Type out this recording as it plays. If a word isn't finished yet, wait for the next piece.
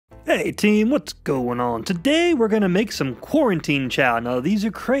Hey team, what's going on? Today we're gonna make some quarantine chow. Now these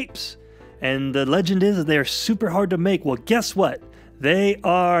are crepes, and the legend is that they are super hard to make. Well, guess what? They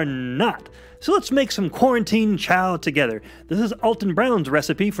are not. So let's make some quarantine chow together. This is Alton Brown's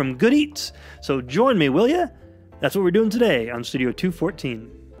recipe from Good Eats. So join me, will ya? That's what we're doing today on Studio-214.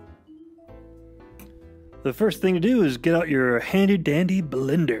 The first thing to do is get out your handy dandy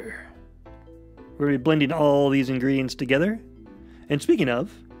blender. We're gonna be blending all these ingredients together. And speaking of,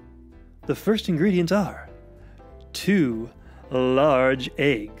 the first ingredients are 2 large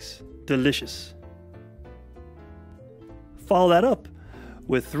eggs. Delicious. Follow that up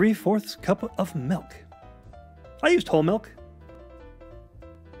with 3/4 cup of milk. I used whole milk.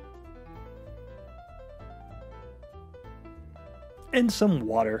 And some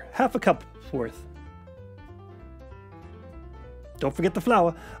water, 1/2 cup worth. Don't forget the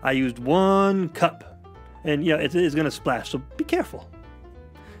flour. I used 1 cup. And yeah, it is going to splash, so be careful.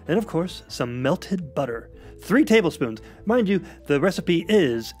 And of course, some melted butter. 3 tablespoons. Mind you, the recipe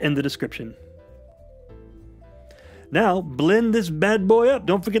is in the description. Now, blend this bad boy up.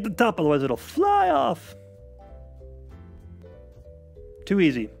 Don't forget the top, otherwise it'll fly off. Too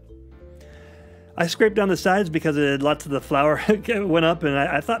easy. I scraped down the sides because lots of the flour went up, and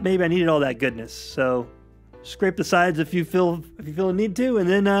I thought maybe I needed all that goodness. So, scrape the sides if you feel a need to, and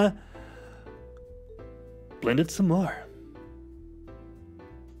then blend it some more.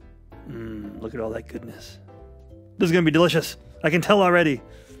 Look at all that goodness. This is going to be delicious. I can tell already.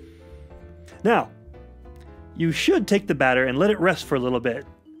 Now, you should take the batter and let it rest for a little bit.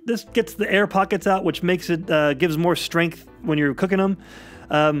 This gets the air pockets out, which makes it gives more strength when you're cooking them.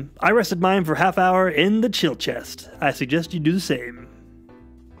 I rested mine for ½ hour in the chill chest. I suggest you do the same.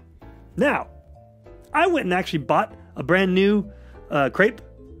 Now, I went and actually bought a brand new crepe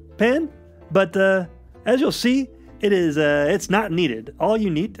pan, but as you'll see, it's not needed. All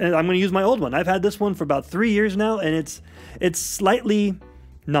you need, and I'm going to use my old one. I've had this one for about 3 years now, and it's slightly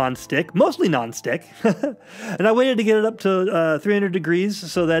non-stick, mostly non-stick. And I waited to get it up to 300 degrees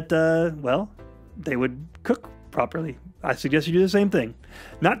so that, well, they would cook properly. I suggest you do the same thing.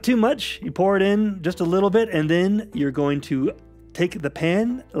 Not too much. You pour it in just a little bit, and then you're going to take the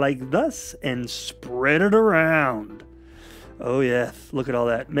pan like this and spread it around. Oh yeah, look at all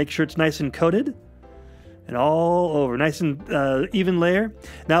that. Make sure it's nice and coated. And all over, nice and even layer.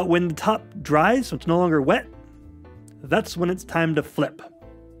 Now, when the top dries, so it's no longer wet, that's when it's time to flip.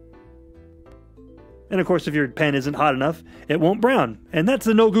 And of course, if your pan isn't hot enough, it won't brown, and that's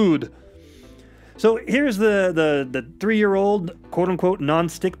a no good. So here's the 3-year-old quote-unquote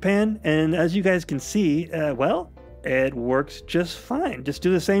non-stick pan, and as you guys can see, well, it works just fine. Just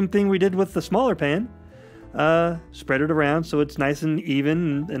do the same thing we did with the smaller pan. Spread it around so it's nice and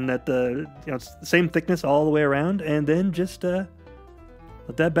even, and that it's the same thickness all the way around, and then just let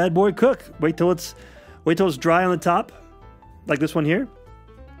that bad boy cook. Wait till it's dry on the top, like this one here,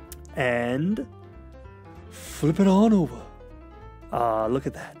 and flip it on over. Look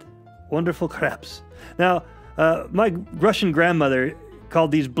at that, wonderful crepes. Now, my Russian grandmother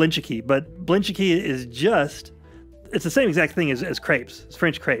called these blenchikey, but blenchikey is just, it's the same exact thing as crepes. It's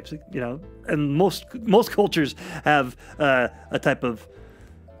French crepes, you know. And most cultures have a type of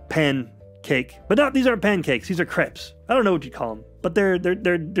pancake, but these aren't pancakes. These are crepes. I don't know what you call them, but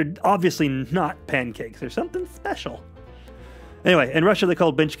they're obviously not pancakes. They're something special. Anyway, in Russia they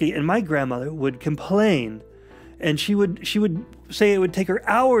called blenchikey, and my grandmother would complain, and she would say it would take her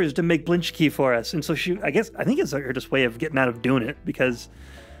hours to make blenchikey for us. And so I think it's her just way of getting out of doing it, because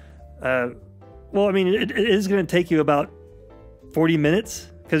well, I mean, it is going to take you about 40 minutes.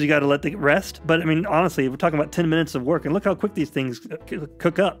 Because you got to let it rest. But I mean, honestly, we're talking about 10 minutes of work, and look how quick these things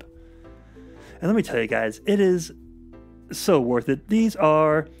cook up. And let me tell you guys, it is so worth it. These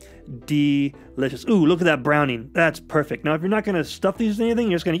are delicious. Ooh, look at that browning. That's perfect. Now, if you're not going to stuff these with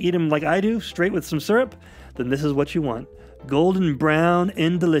anything, you're just going to eat them like I do, straight with some syrup, then this is what you want. Golden brown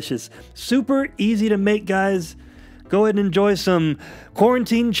and delicious. Super easy to make, guys. Go ahead and enjoy some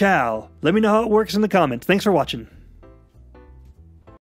quarantine chow. Let me know how it works in the comments. Thanks for watching.